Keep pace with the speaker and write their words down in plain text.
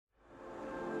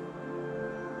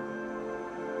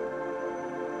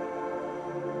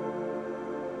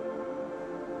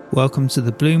Welcome to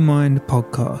the Blue Mind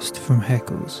podcast from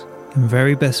Heckles, and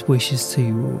very best wishes to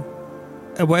you all.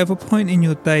 At whatever point in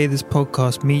your day this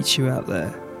podcast meets you out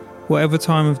there, whatever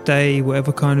time of day,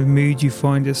 whatever kind of mood you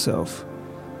find yourself,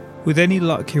 with any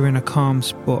luck you're in a calm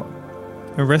spot,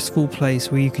 a restful place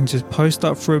where you can just post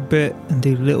up for a bit and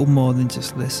do little more than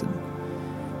just listen.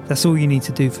 That's all you need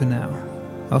to do for now.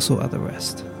 I'll sort out the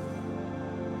rest.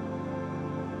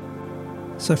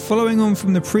 So following on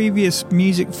from the previous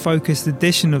music-focused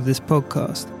edition of this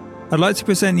podcast, I'd like to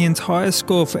present the entire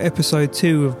score for episode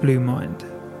 2 of Blue Mind.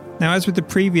 Now, as with the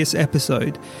previous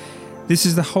episode, this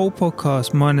is the whole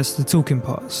podcast minus the talking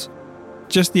parts.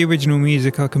 Just the original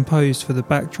music I composed for the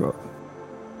backdrop.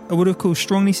 I would of course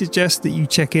strongly suggest that you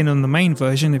check in on the main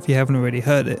version if you haven't already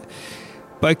heard it,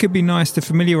 but it could be nice to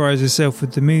familiarise yourself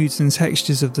with the moods and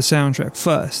textures of the soundtrack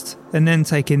first, and then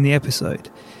take in the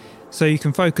episode, so you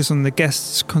can focus on the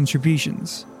guests'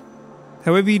 contributions.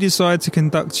 However you decide to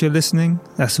conduct your listening,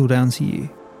 that's all down to you.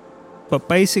 But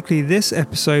basically this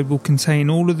episode will contain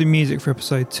all of the music for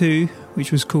episode 2,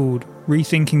 which was called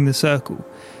Rethinking the Circle,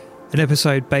 an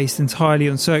episode based entirely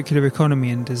on circular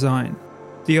economy and design.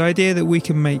 The idea that we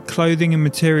can make clothing and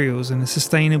materials in a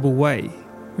sustainable way,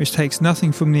 which takes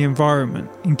nothing from the environment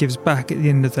and gives back at the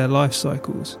end of their life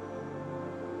cycles.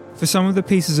 For some of the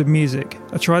pieces of music,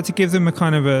 I tried to give them a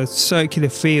kind of a circular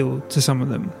feel to some of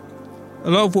them.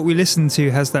 A lot of what we listen to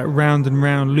has that round and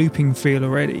round looping feel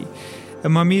already,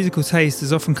 and my musical taste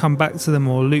has often come back to the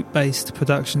more loop-based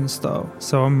production style,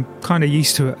 so I'm kind of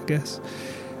used to it, I guess.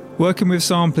 Working with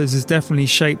samplers has definitely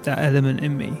shaped that element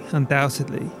in me,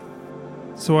 undoubtedly.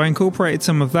 So I incorporated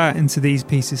some of that into these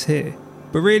pieces here.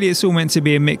 But really it's all meant to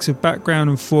be a mix of background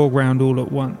and foreground all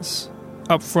at once.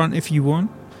 Up front if you want,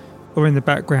 or in the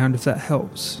background if that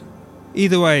helps.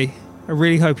 Either way, I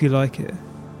really hope you like it.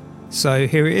 So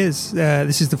here it is.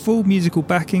 This is the full musical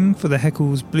backing for the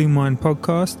Heckles Blue Mind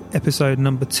podcast, episode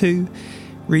number 2,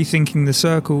 Rethinking the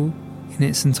Circle in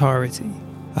its entirety.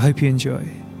 I hope you enjoy.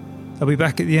 I'll be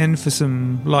back at the end for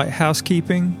some light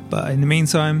housekeeping, but in the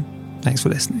meantime, thanks for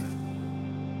listening.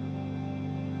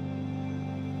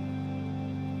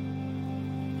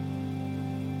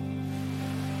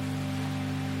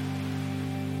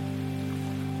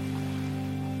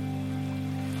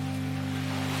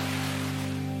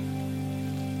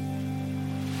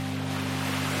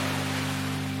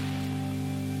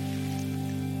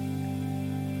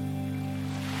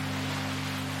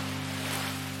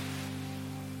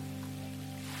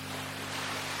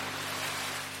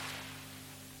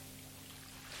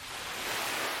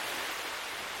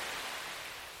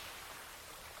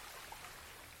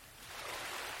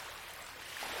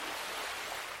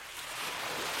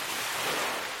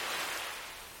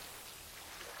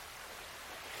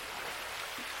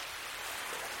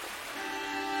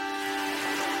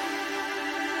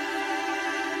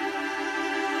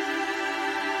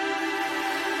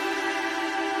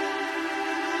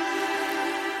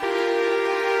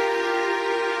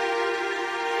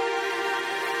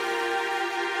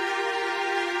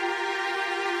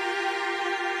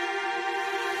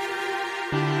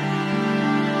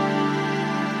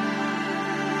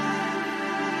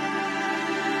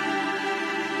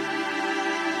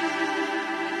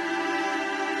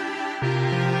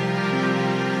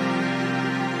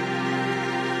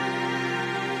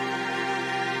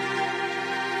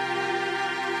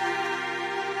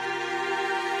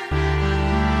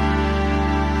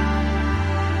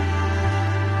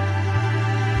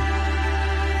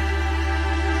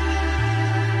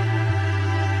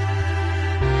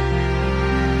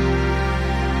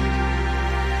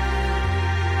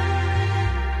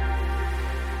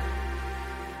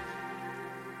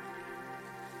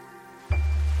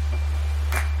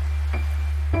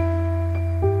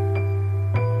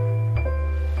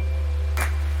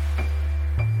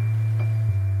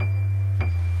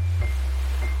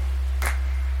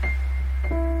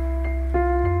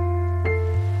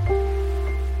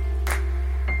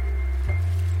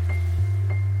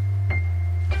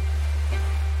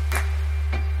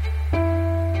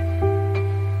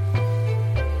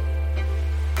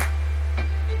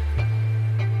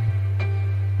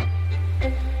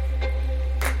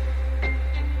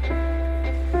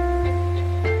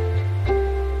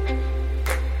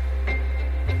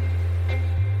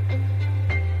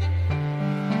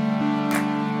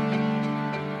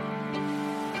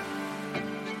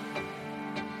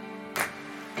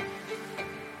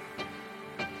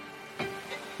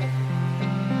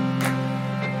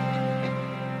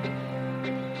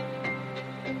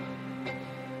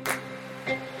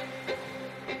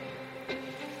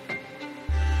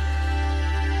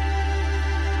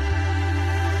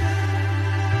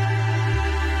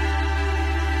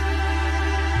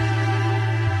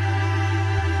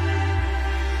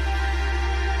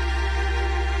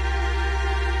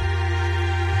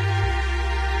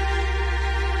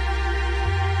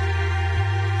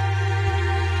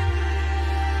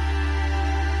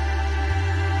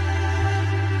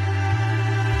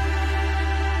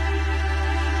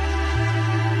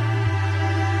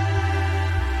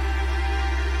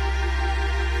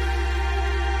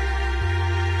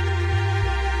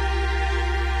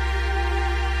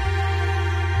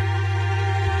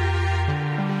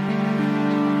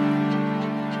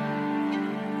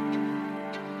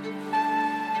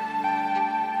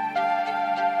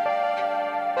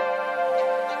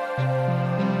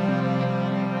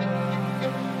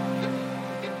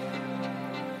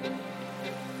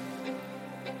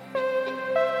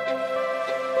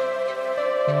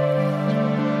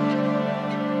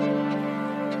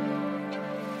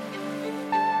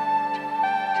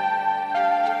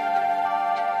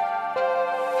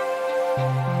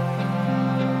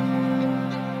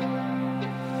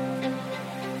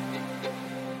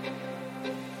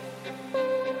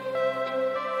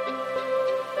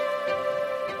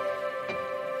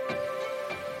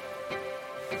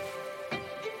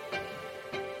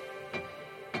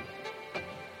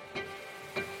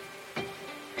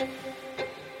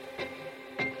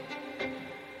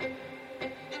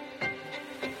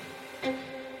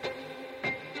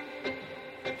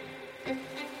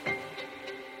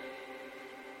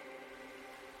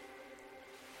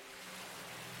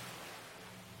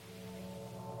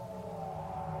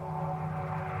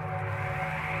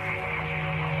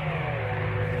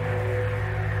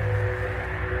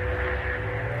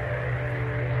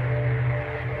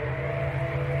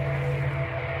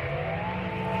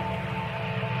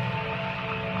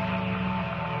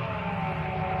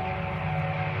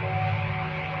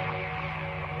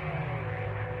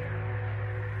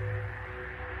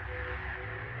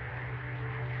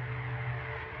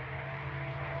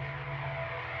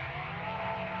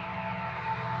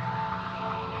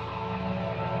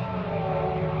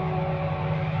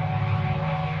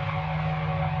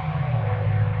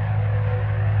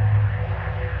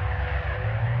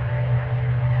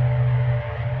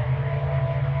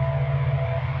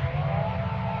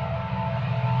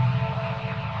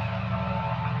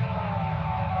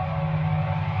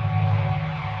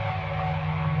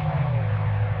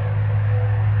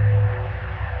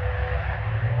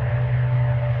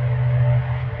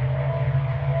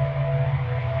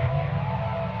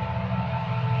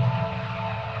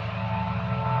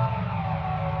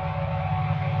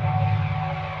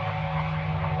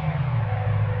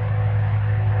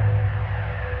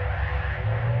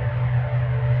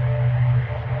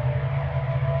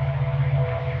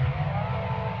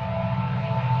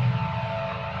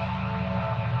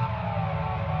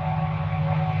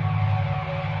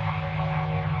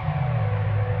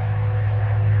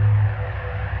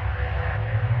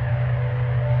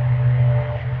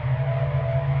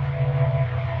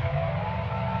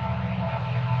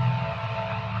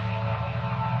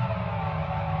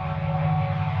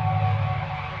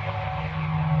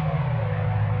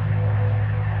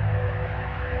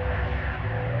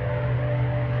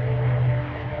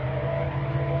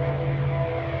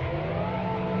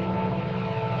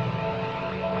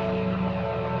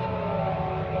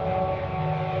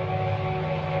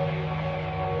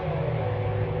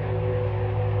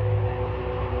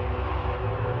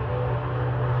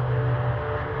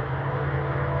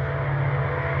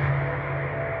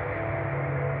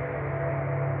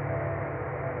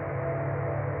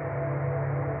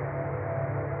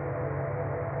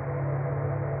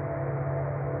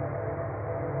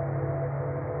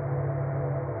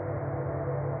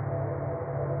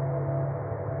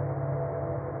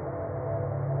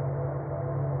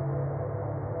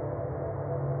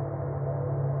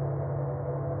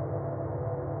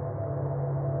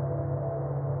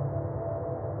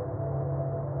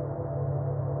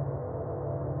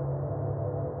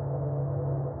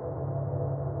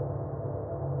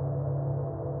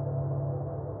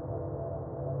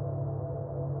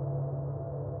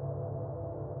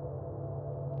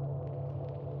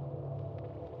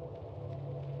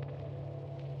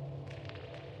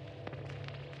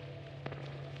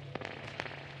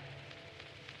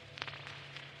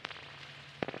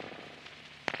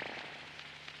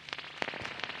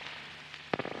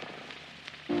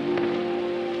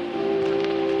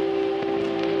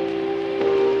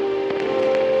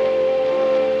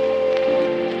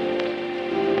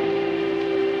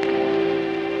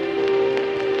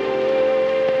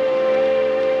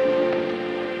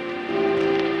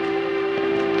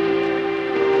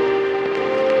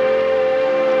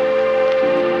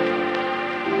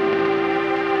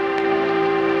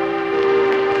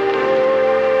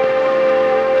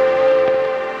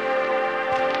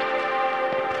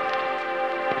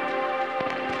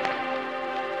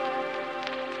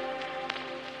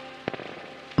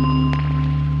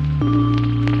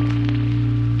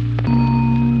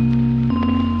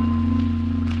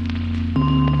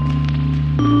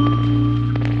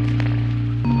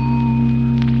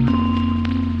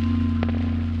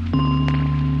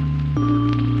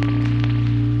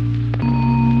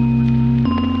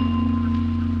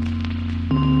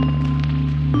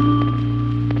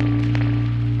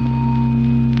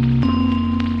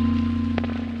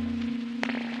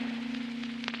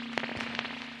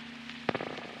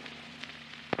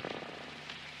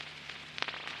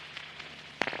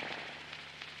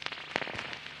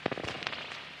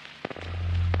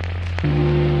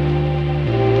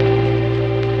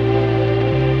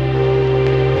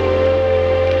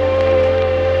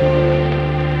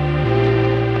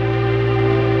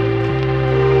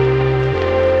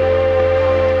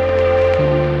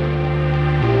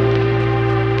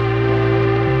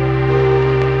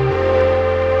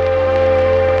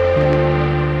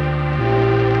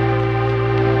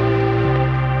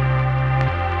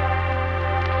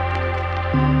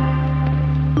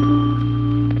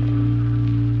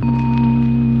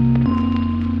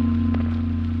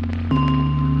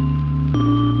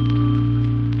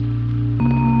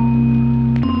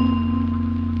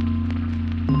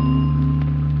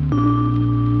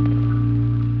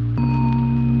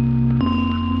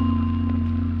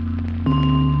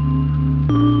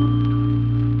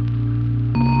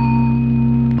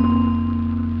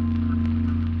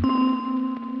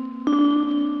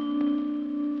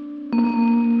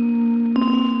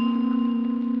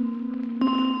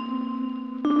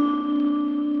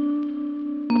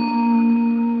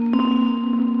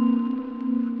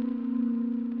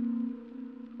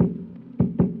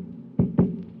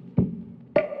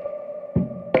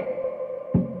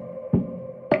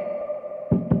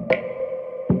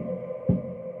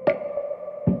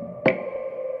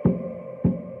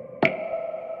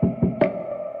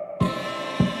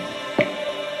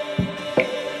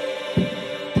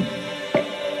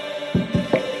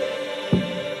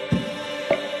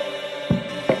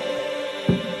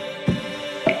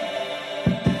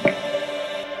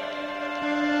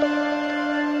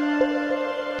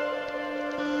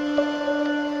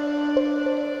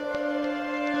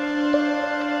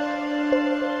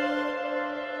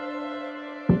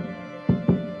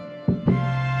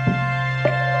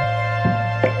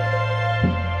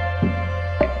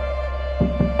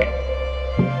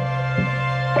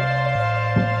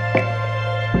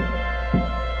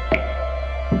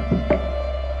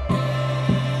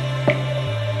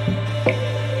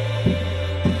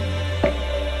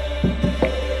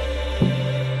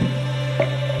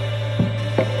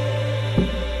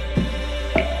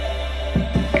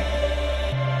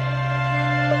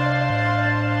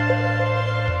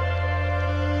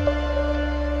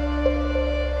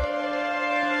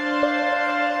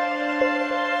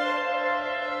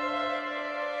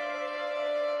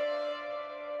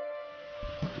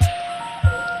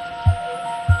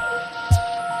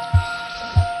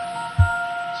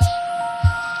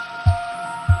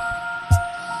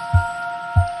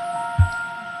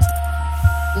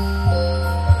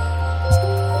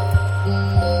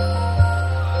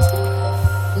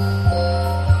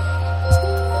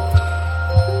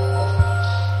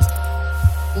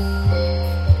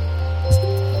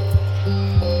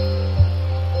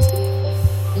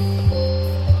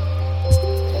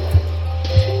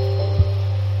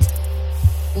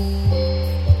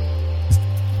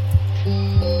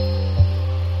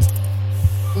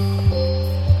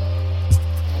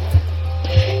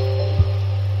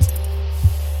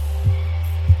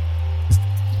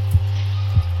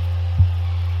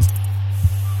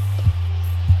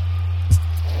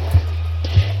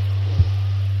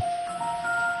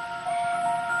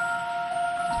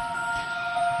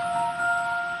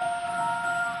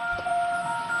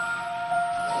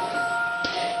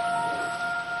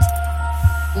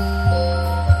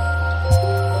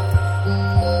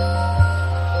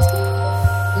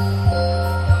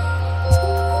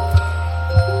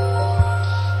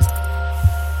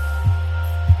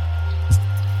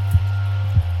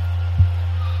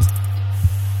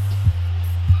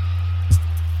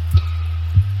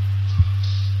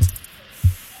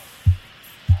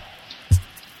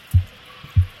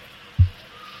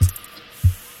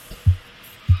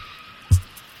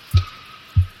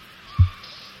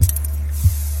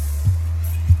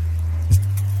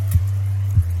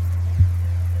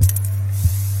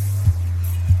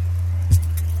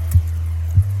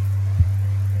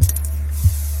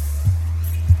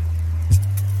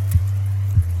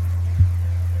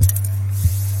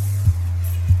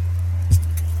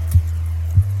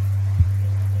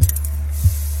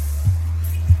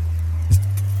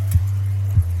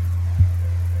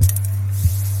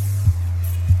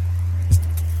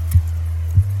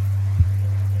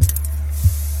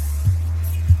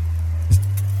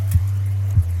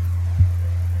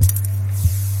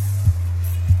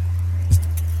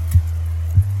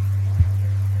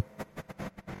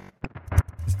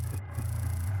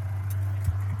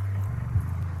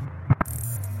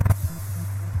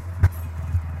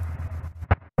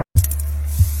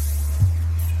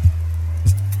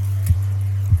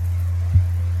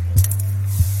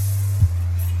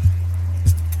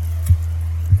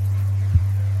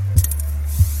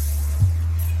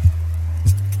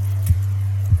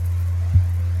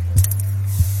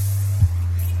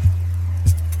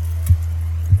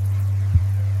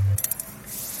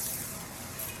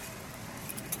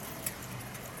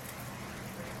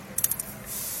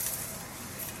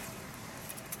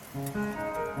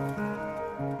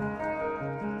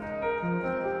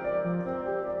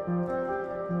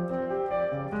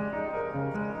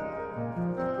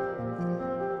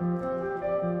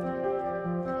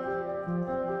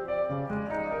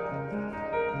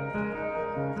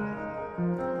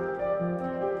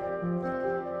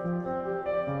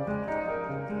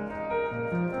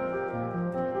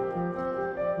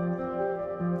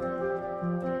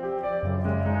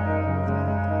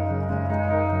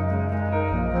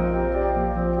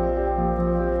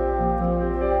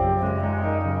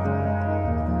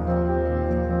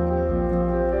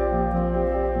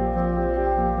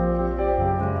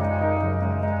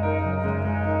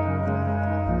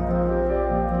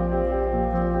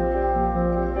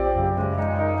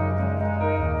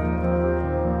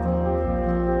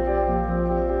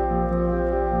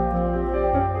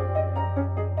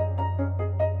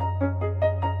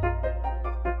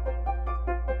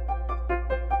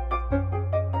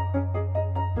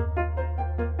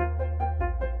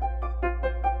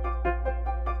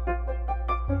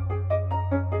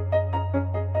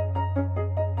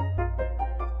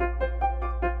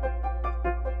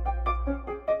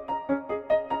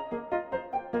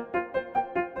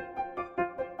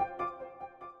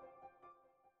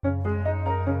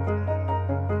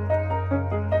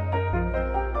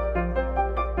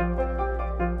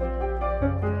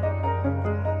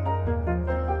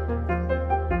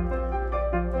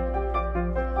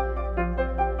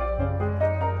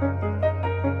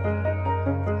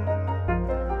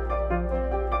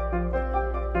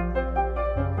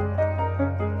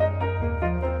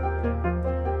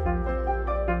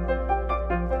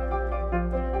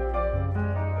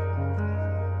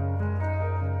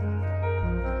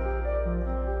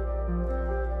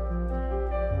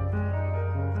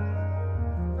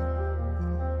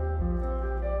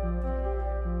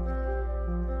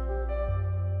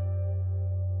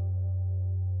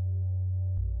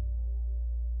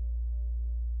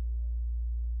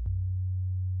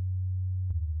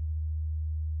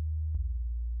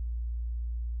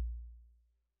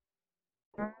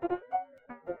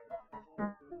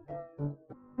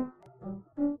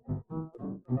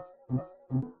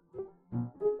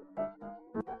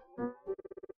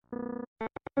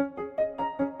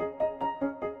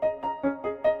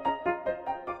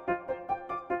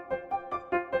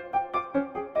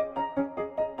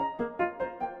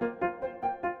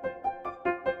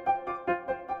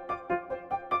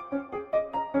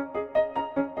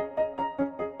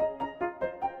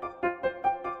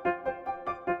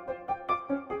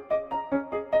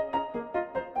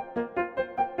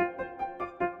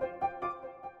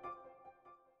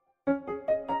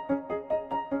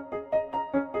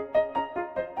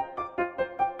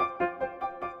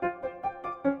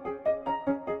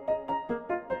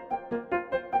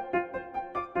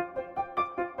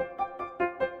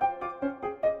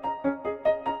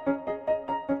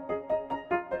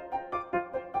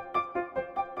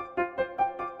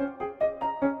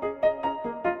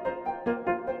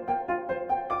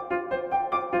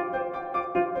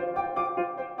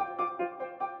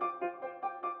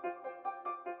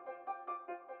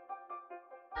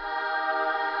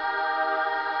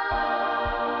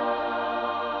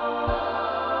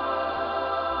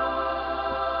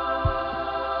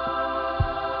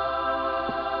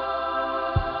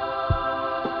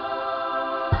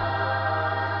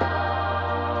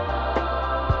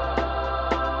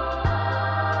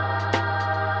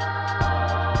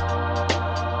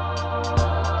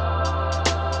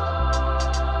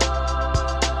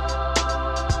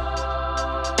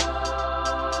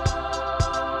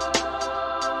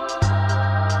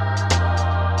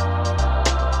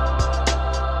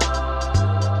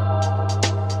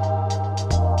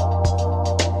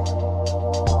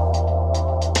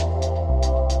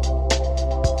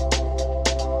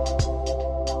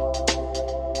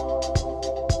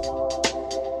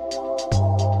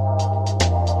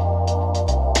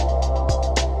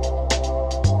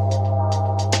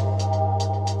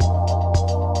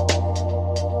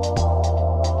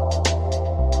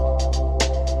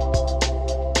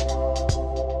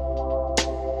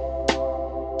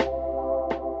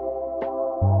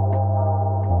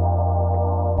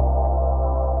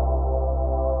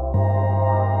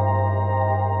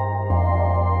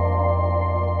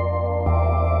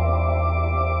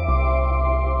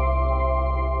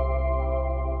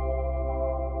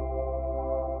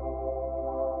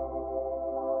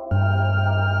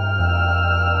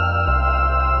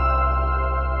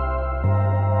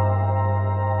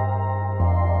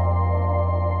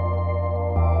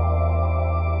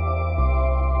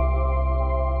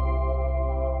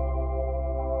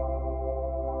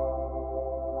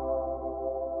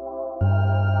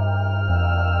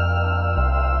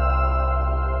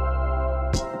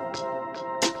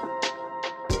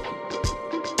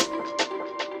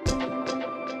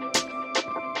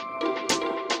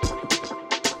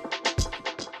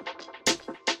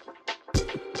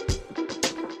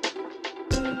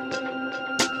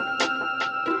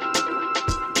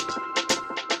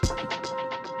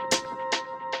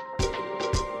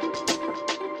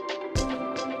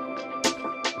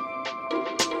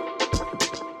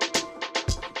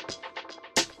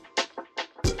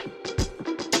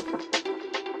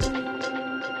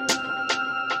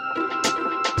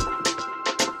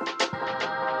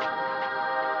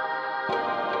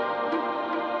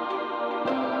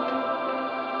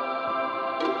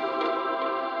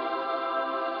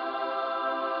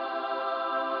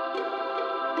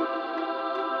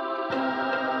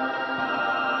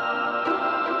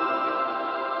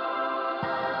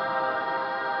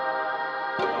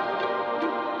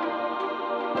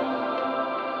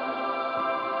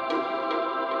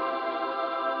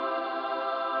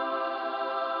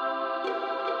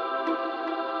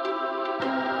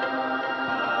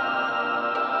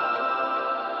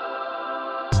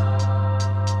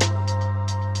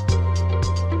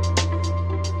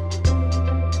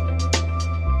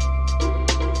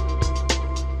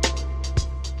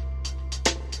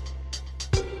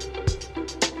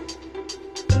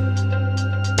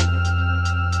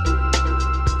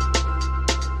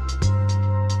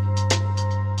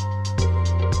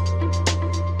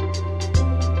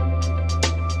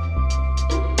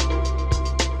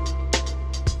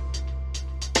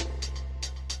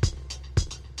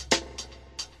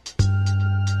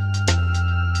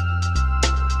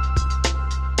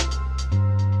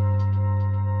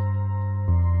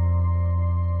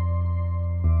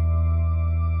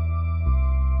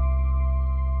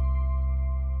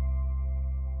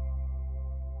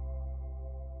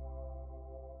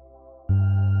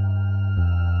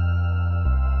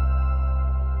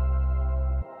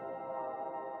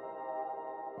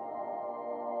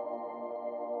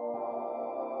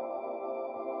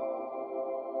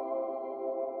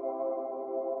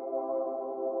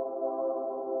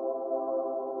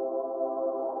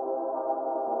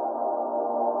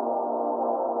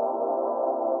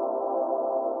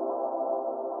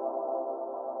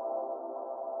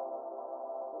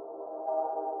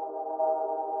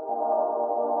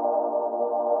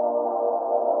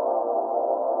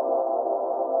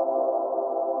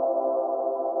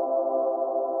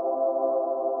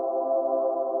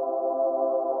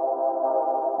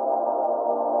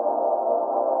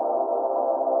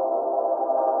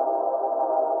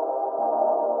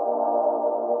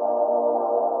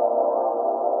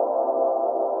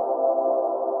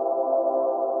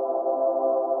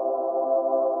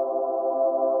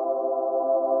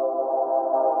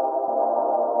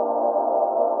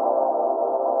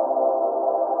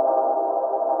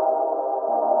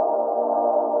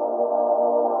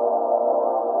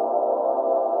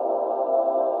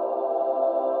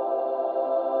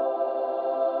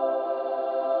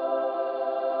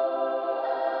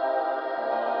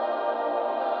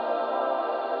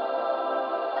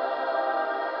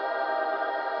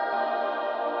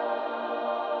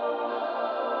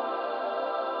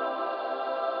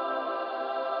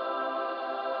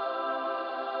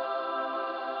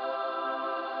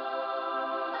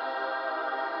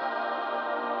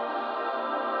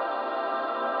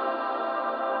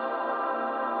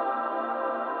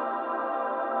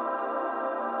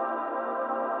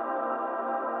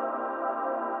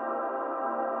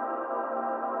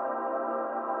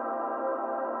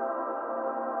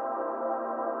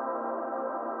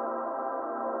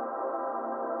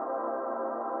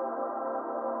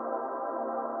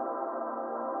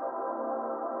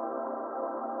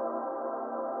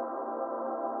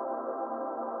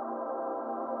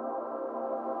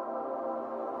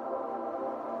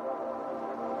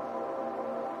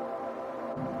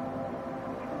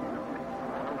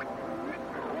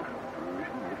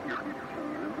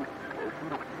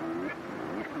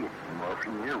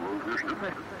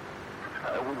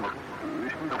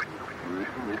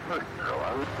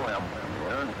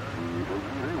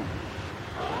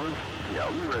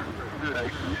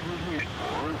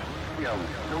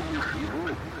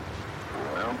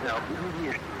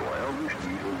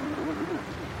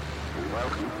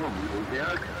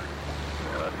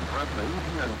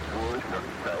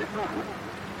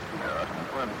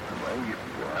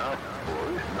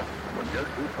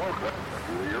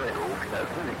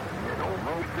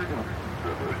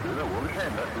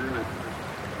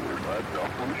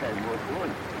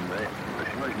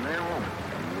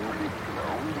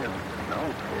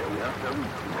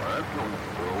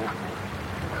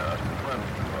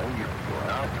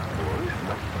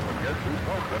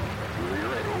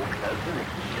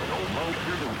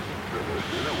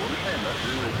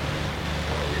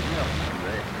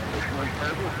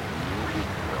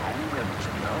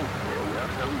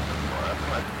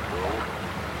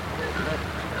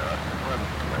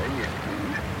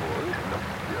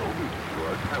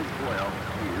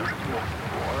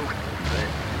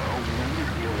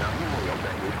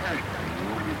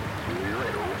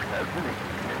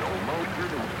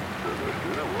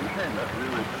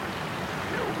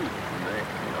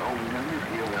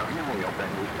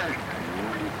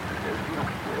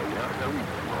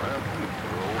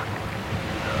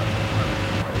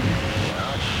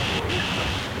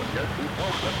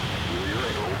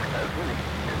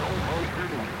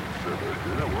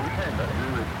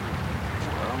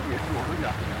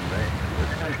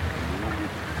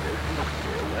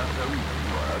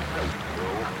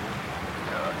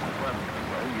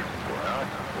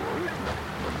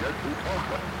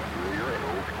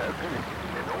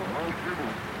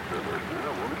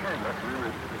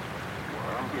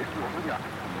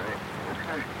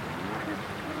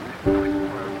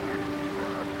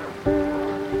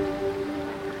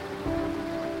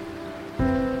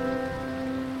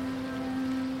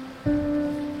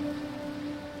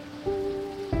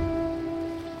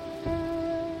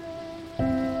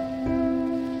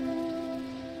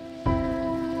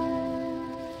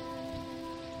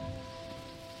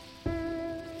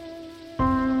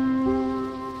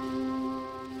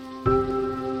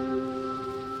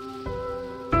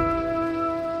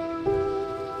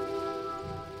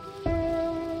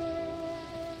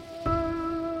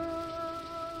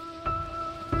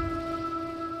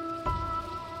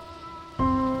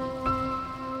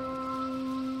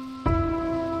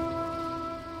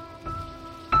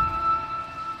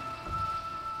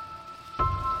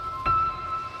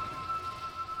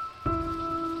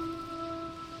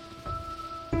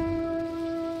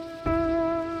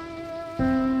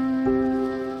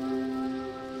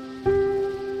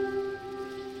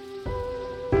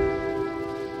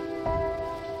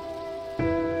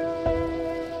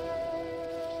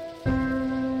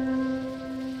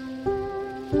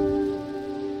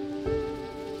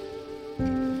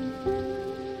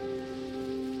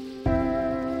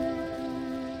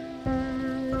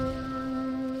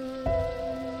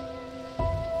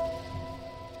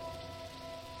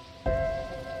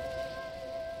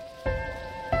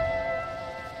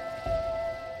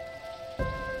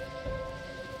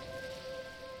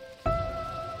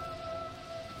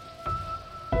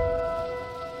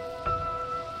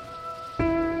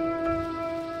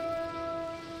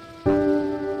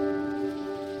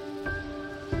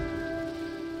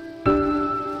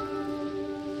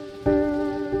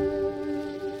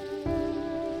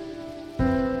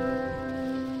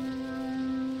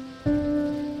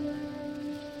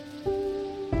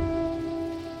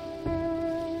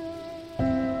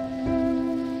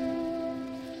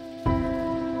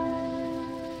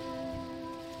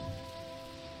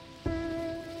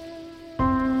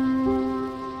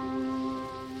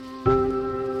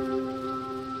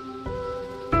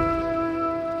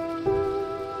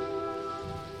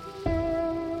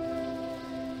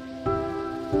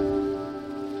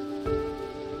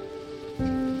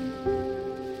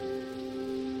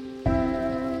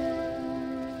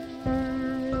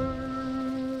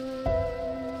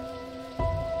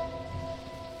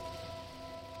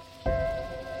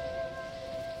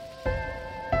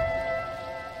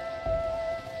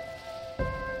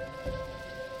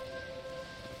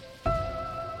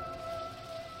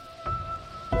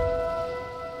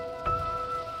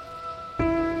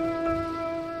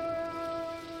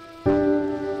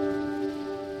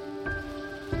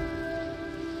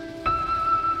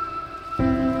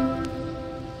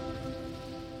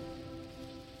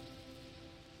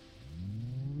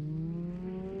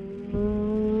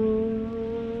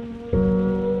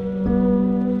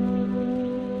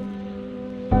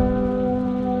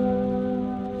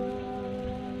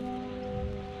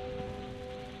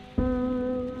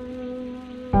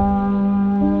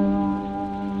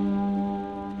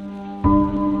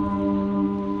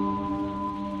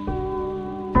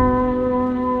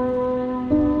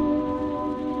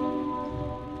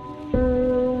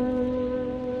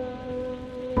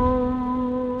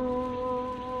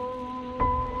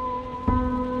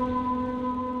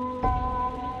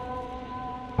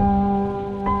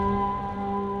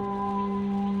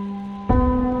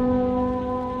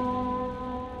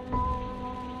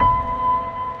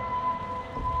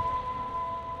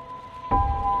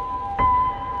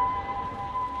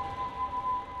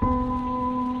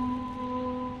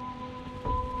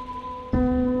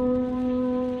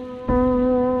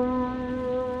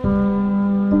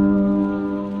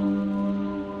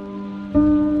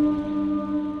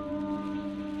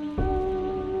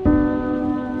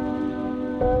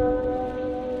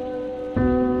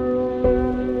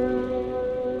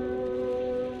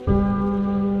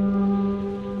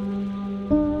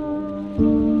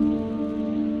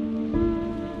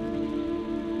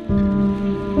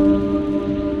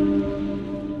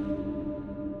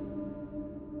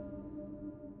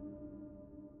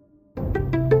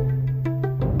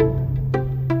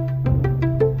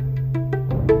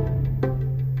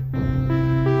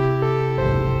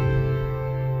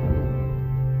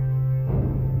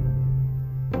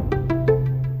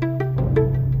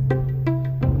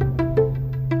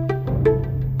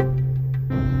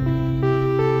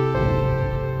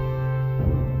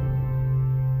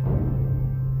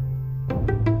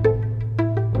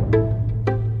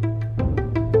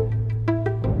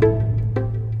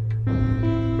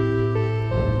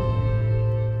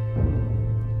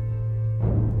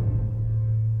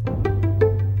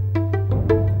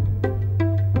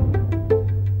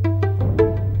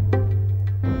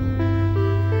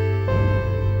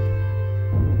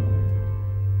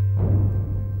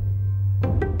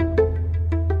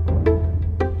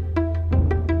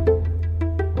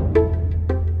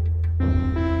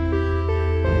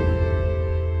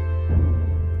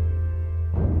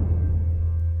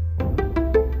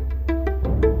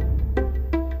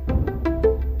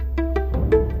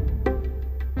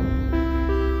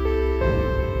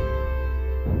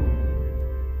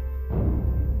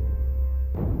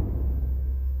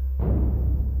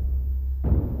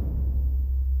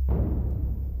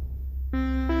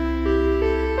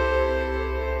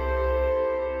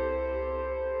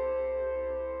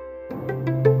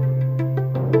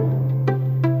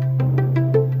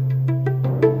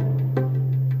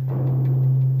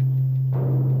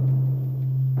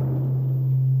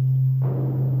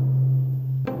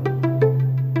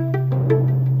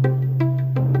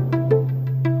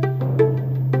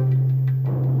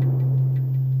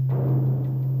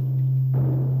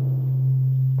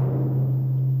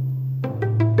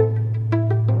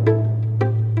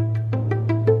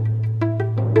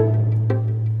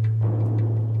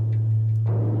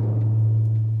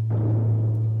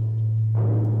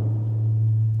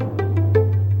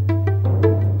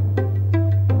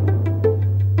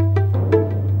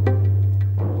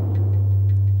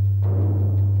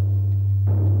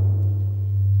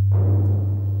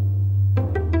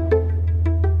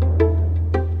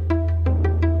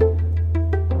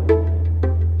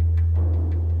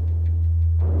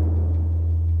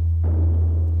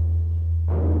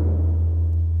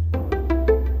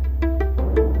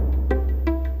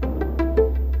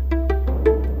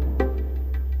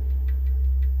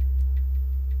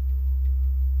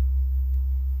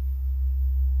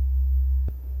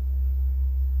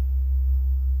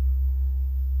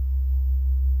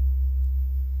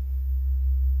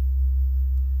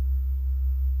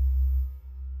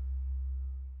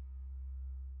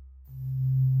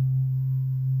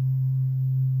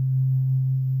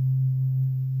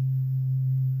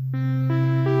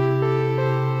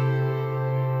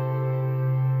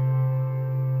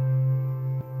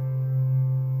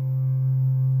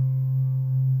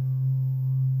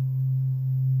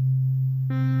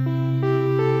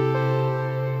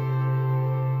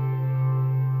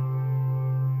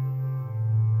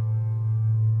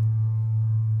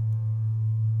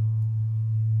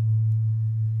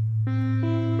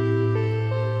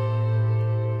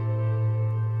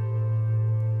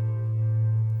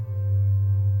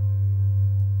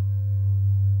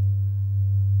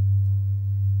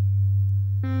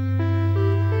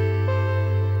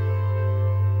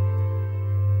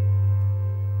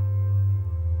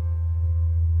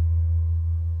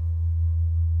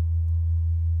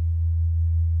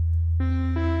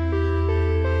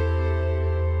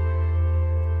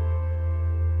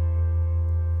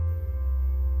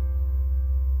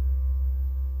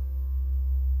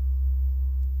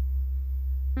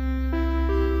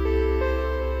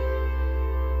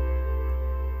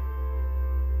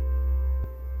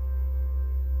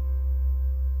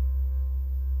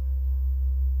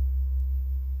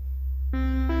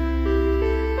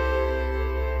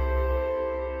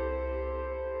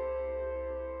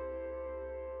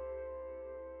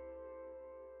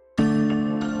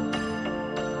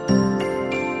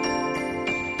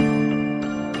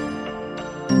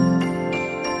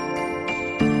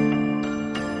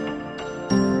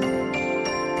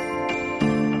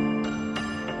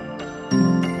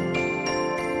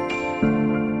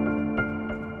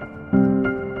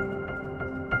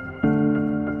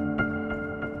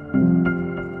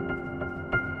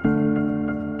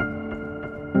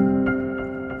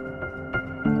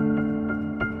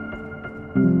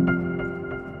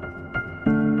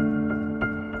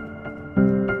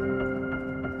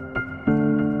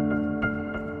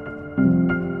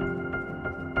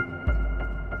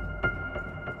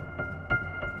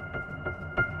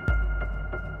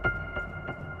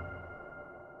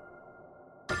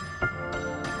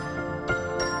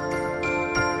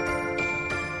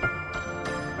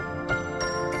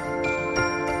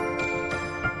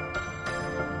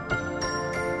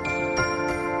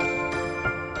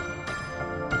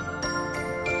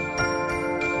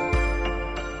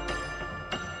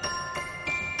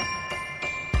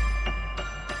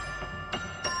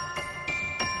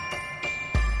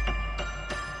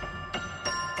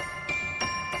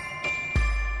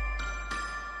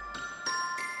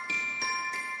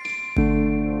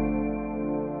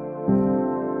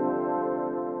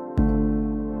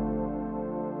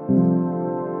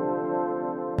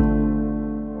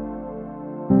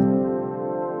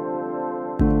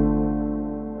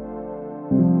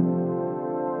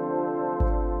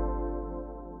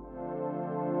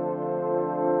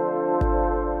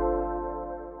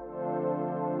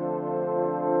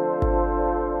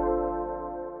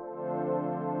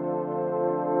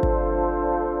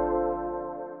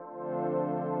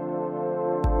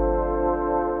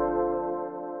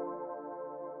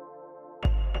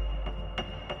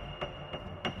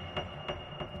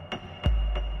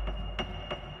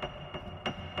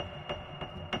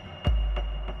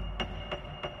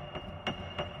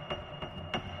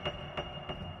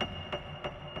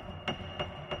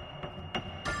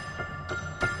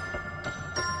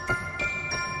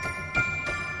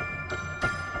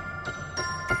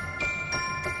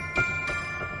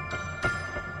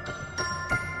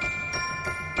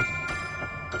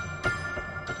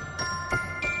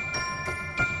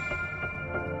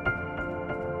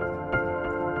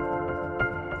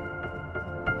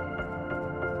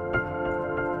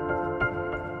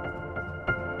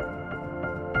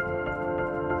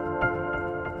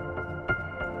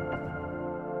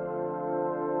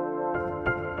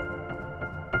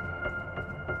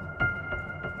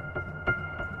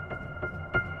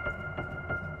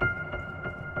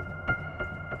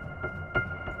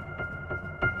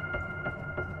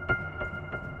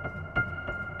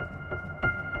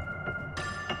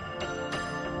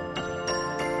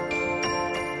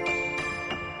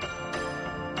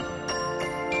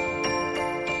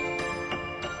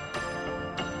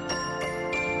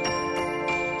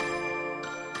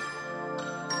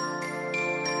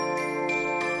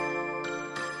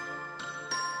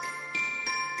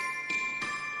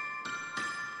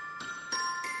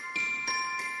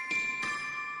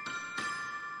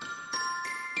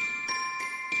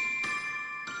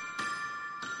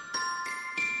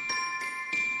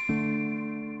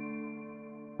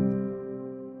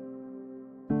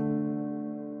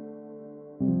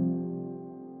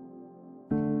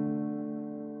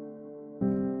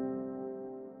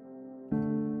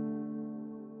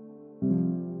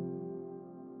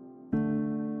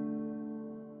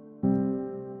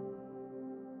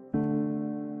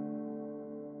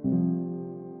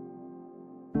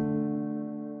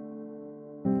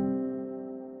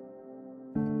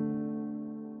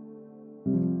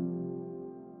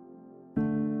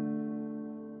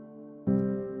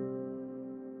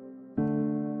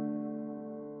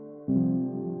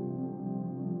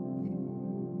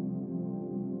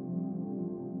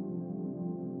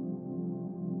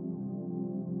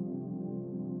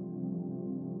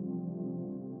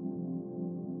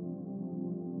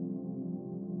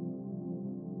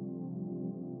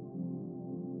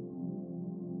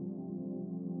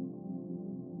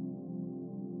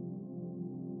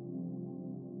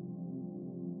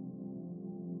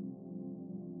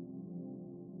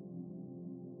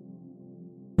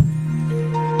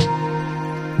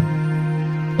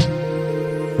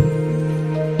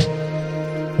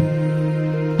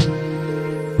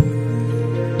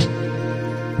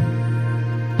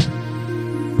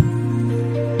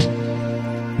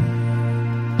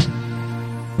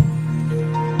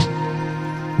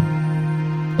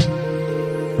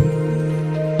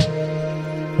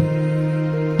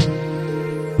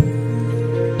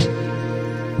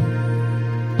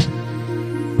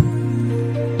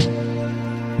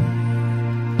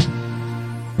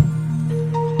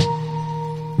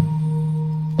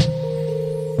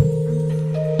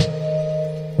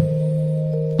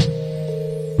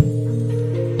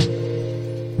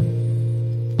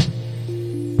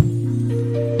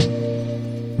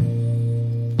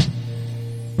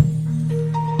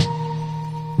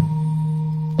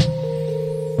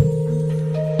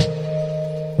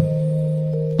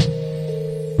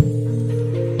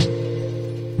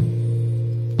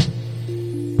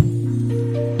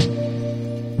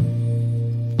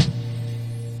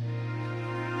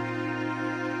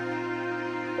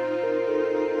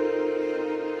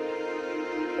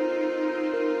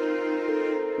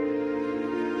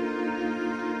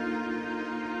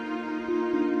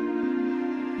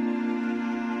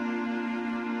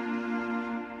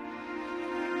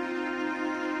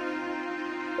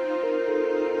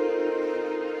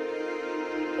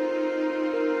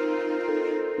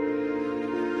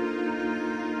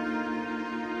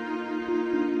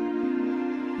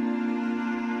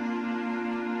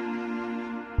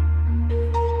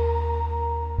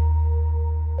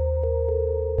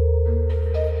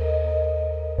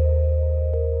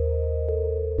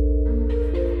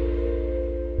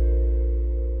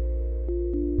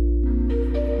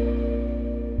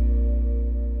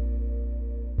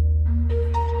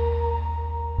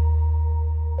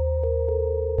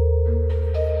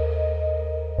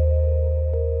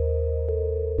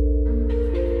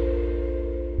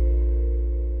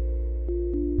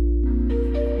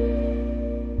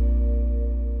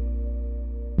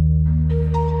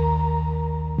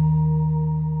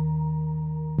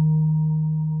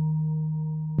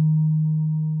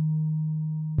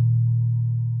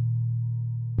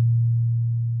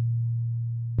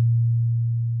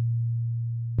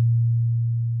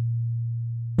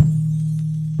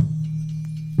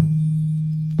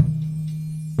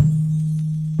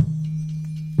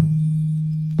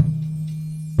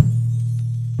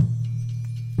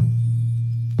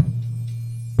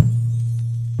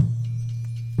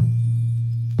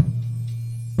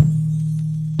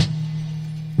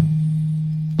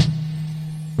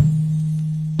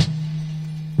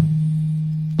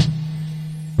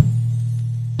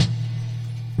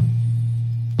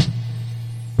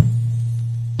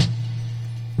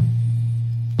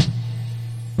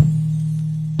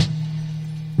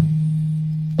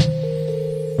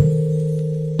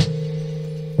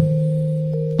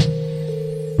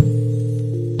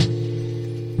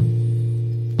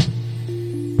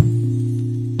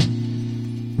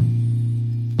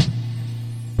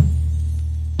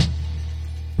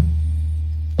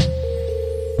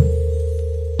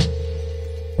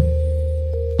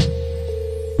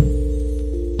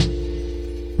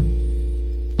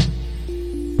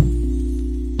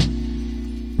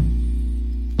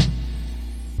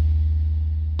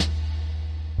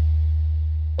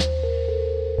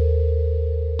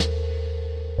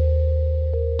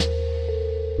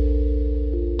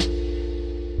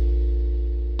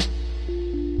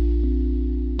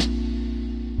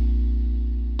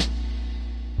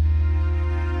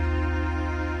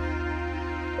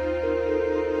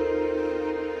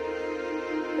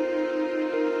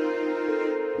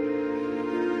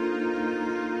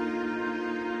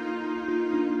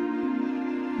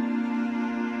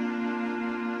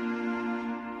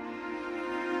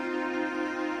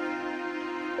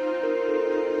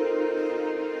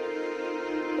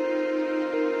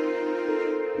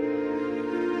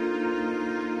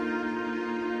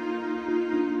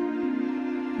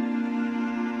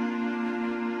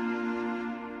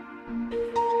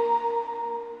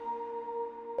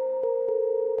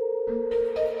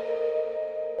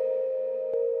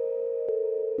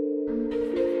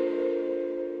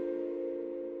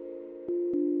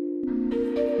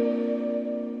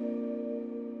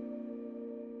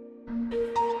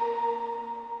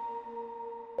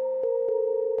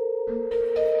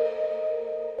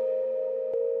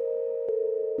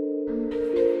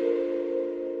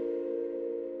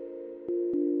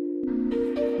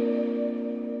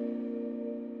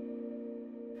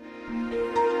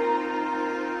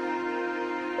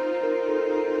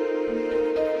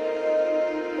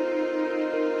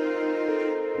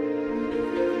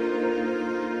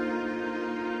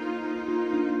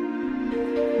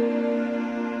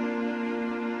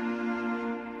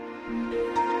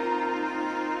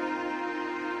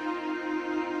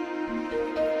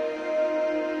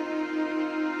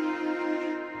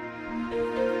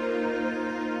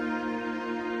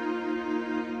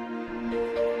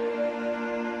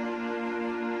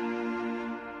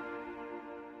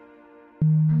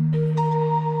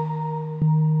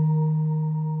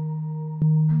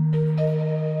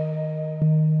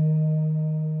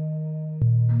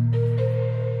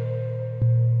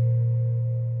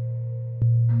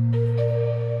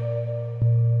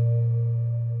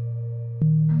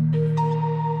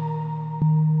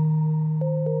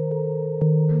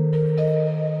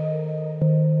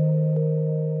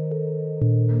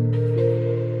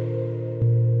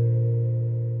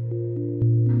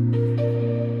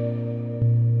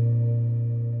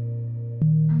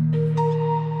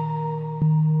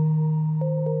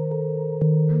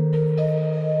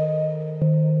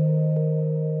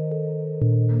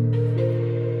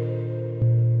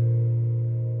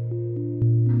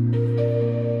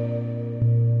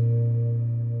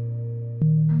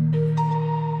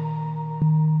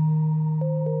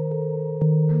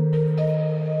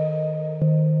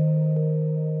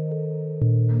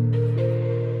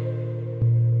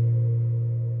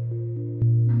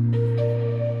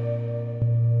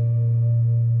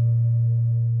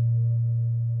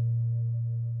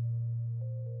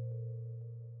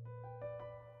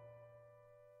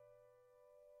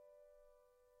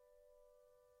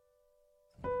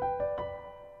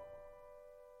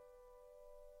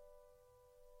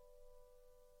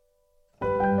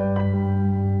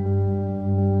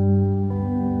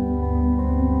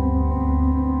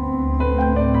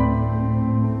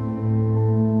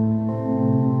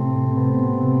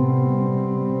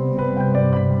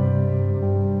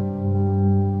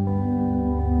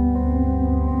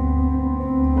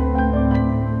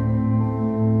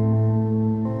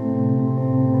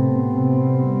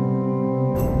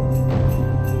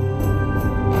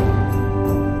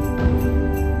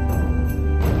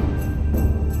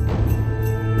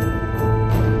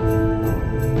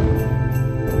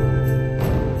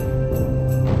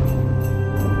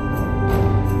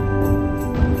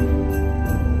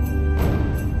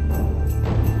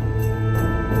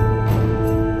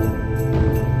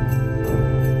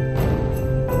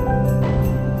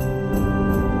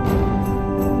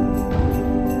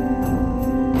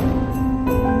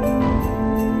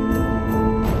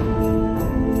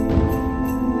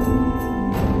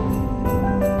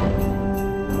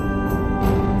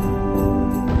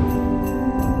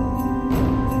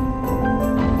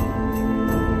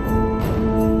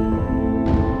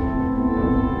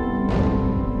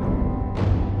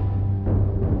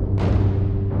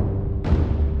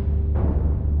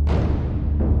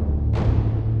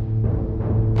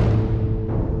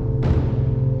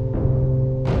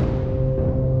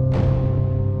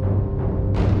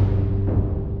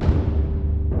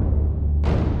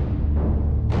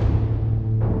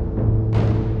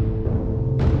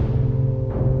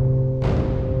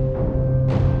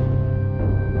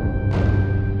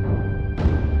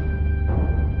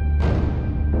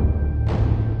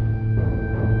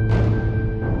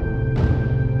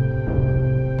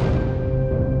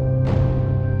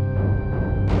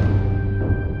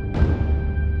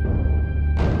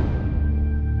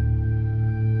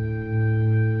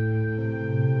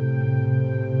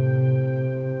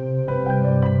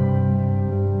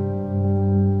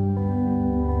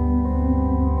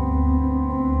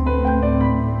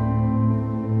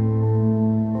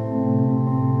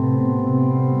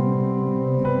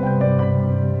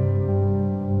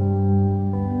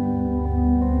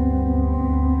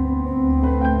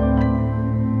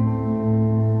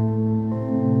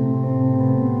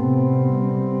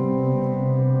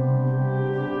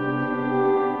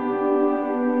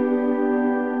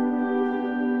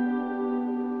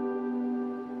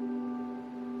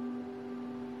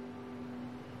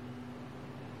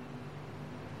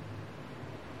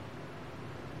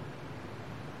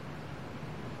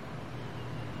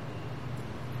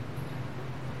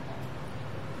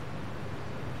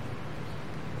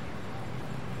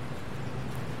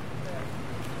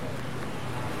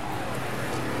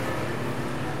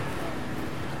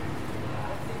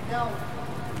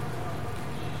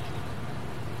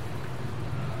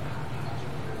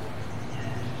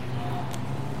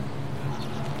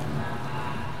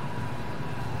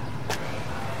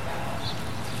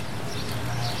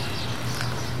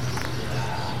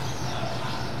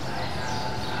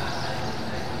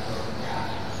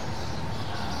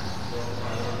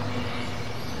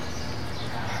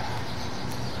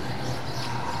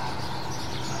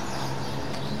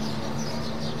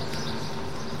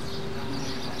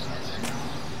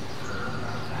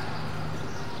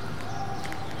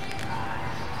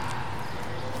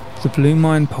 The Blue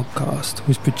Mind podcast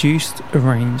was produced,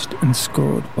 arranged and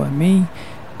scored by me,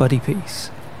 Buddy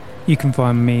Peace. You can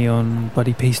find me on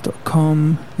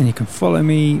buddypeace.com and you can follow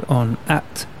me on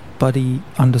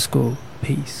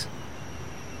 @buddy_peace.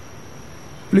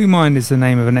 Blue Mind is the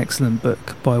name of an excellent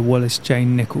book by Wallace J.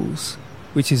 Nichols,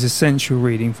 which is essential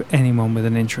reading for anyone with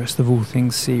an interest of all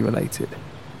things sea related.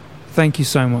 Thank you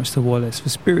so much to Wallace for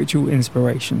spiritual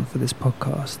inspiration for this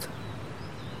podcast.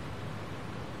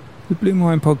 The Blue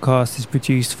Mind podcast is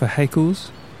produced for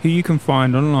Haekels, who you can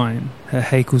find online at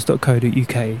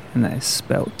haekels.co.uk, and that is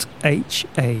spelt HAECKELS.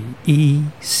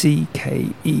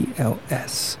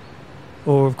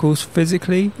 Or of course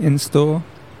physically in store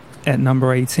at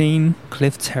number 18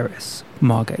 Cliff Terrace,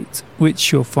 Margate,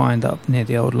 which you'll find up near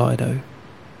the old Lido.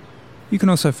 You can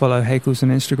also follow Haekels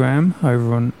on Instagram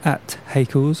over on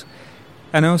 @Haekels,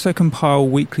 and I also compile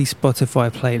weekly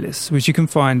Spotify playlists, which you can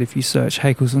find if you search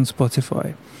Haekels on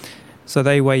Spotify. So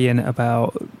they weigh in at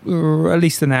about at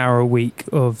least an hour a week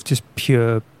of just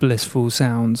pure blissful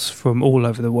sounds from all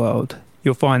over the world.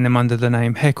 You'll find them under the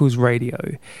name Haekels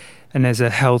Radio, and there's a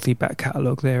healthy back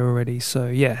catalogue there already. So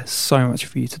yeah, so much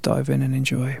for you to dive in and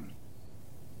enjoy.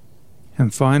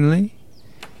 And finally,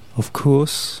 of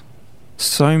course,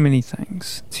 so many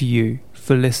thanks to you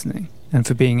for listening and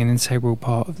for being an integral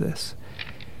part of this.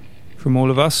 From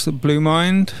all of us at Blue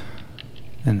Mind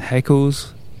and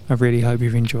Haekels, I really hope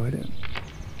you've enjoyed it.